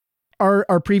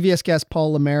 Our previous guest,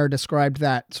 Paul Lemaire, described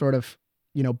that sort of,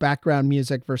 background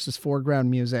music versus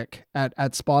foreground music at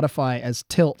Spotify as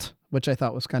tilt, which I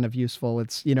thought was kind of useful.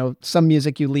 It's, some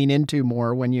music you lean into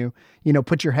more when you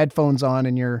put your headphones on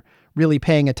and you're really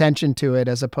paying attention to it,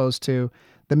 as opposed to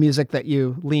the music that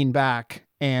you lean back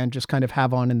and just kind of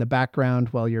have on in the background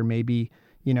while you're maybe,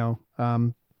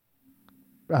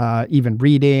 even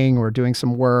reading or doing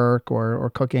some work or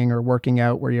cooking or working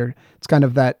out, where it's kind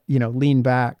of that, lean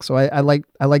back. So I like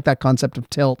that concept of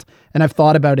tilt. And I've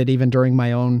thought about it even during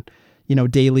my own,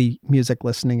 daily music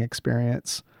listening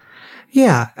experience.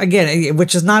 Yeah, again,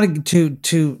 which is not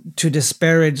to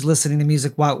disparage listening to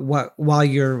music while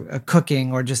you're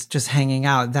cooking or just hanging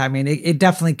out. I mean, it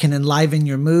definitely can enliven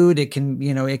your mood. It can,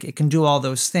 it can do all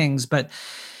those things. But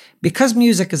because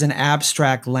music is an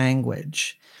abstract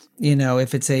language,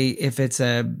 if it's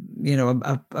a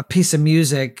a piece of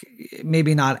music,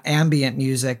 maybe not ambient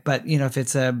music, but if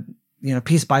it's a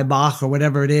piece by Bach or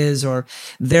whatever it is, or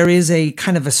there is a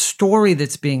kind of a story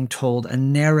that's being told, a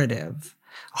narrative,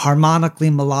 harmonically,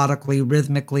 melodically,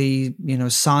 rhythmically,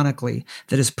 sonically,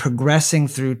 that is progressing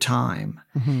through time.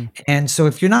 Mm-hmm. And so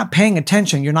if you're not paying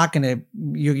attention, you're going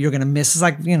to miss. It's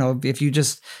like, if you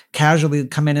just casually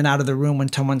come in and out of the room when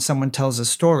someone tells a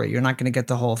story, you're not going to get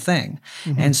the whole thing.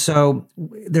 Mm-hmm. And so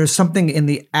there's something in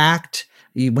the act,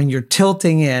 when you're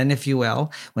tilting in, if you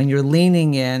will, when you're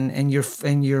leaning in and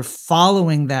you're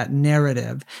following that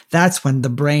narrative, that's when the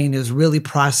brain is really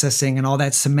processing and all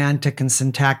that semantic and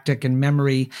syntactic and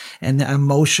memory and the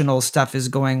emotional stuff is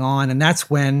going on. And that's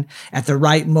when, at the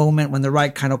right moment, when the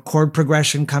right kind of chord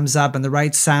progression comes up and the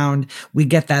right sound, we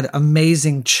get that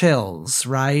amazing chills,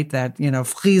 right? That,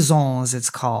 frissons, it's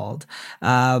called,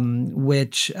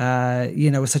 which,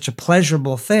 is such a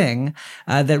pleasurable thing,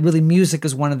 that really music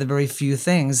is one of the very few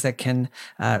things that can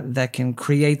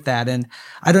create that. And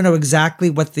I don't know exactly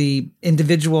what the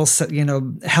individual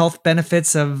health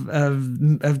benefits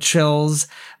of chills,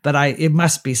 but it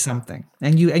must be something.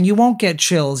 And you won't get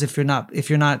chills if you're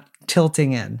not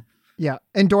tilting in. Yeah,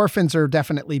 endorphins are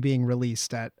definitely being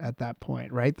released at that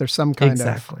point, right? There's some kind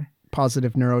of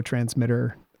positive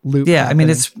neurotransmitter loop. Yeah, happening.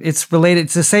 I mean, it's related.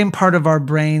 It's the same part of our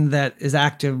brain that is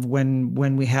active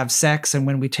when we have sex and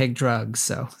when we take drugs.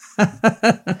 So,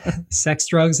 sex,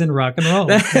 drugs, and rock and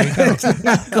roll.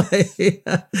 Exactly.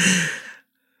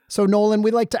 So, Nolan,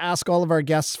 we like to ask all of our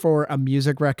guests for a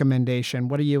music recommendation.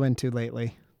 What are you into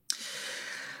lately?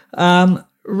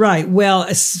 Right. Well,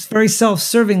 it's very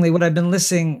self-servingly. What I've been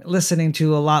listening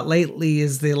to a lot lately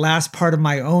is the last part of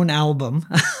my own album.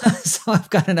 So I've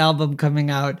got an album coming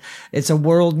out. It's a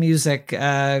world music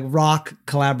rock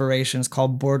collaboration. It's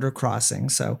called Border Crossing.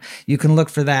 So you can look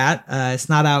for that. It's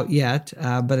not out yet,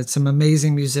 but it's some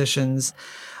amazing musicians.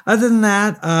 Other than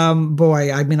that,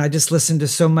 I just listen to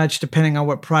so much depending on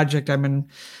what project I'm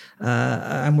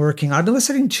working on. I've been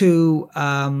listening to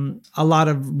a lot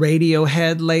of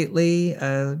Radiohead lately,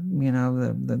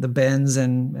 the Bends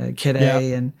and Kid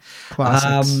A, and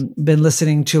been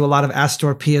listening to a lot of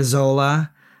Astor Piazzolla,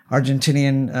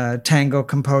 Argentinian tango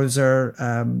composer,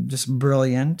 just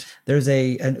brilliant. There's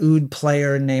an oud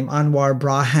player named Anwar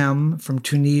Brahim from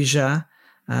Tunisia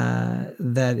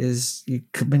that is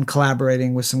been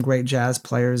collaborating with some great jazz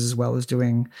players as well as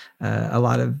doing a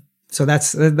lot of. So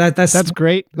that's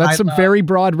great. That's some very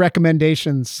broad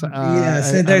recommendations.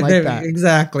 Yes, I like that.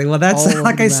 Exactly. Well, that's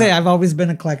like I say, I've always been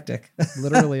eclectic.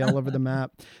 Literally all over the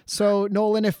map. So,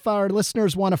 Nolan, if our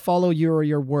listeners want to follow you or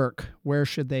your work, where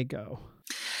should they go?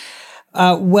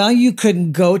 Well, you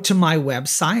could go to my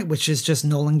website, which is just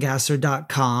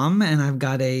nolangasser.com. And I've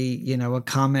got a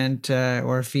comment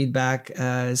or a feedback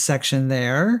section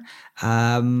there.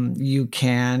 You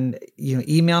can,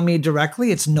 email me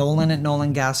directly. It's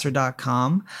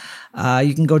nolan@nolangasser.com.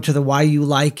 You can go to the Why You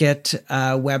Like It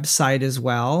website as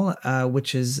well,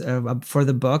 which is for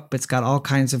the book, but it's got all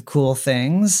kinds of cool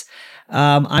things.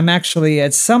 I'm actually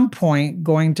at some point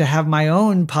going to have my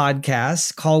own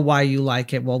podcast called Why You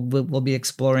Like It. We'll be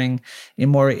exploring in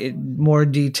more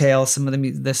detail some of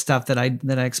the stuff that I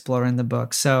explore in the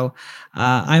book. So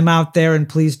I'm out there, and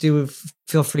please do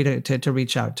feel free to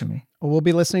reach out to me. We'll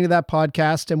be listening to that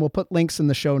podcast, and we'll put links in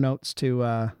the show notes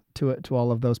to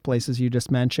all of those places you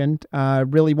just mentioned.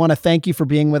 Really want to thank you for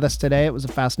being with us today. It was a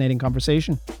fascinating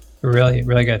conversation. Really,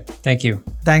 really good. Thank you.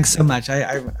 Thanks so much.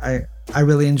 I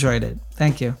really enjoyed it.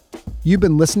 Thank you. You've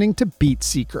been listening to Beat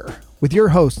Seeker with your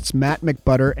hosts, Matt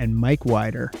McButter and Mike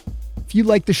Wider. If you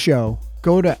like the show,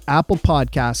 go to Apple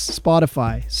Podcasts,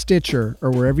 Spotify, Stitcher,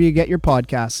 or wherever you get your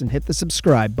podcasts and hit the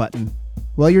subscribe button.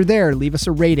 While you're there, leave us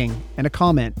a rating and a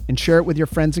comment and share it with your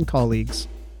friends and colleagues.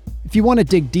 If you want to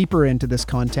dig deeper into this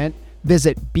content,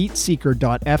 visit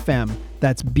beatseeker.fm.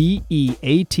 That's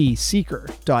BEAT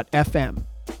Seeker.fm.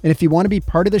 And if you want to be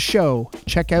part of the show,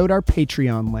 check out our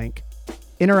Patreon link.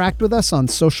 Interact with us on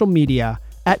social media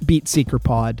at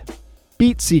BeatSeekerPod.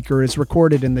 BeatSeeker is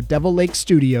recorded in the Devil Lake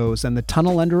Studios and the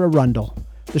Tunnel Under Arundel.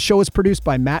 The show is produced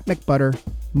by Matt McButter,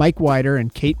 Mike Wider,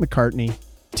 and Kate McCartney.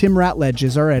 Tim Ratledge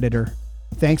is our editor.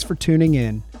 Thanks for tuning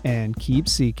in, and keep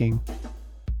seeking.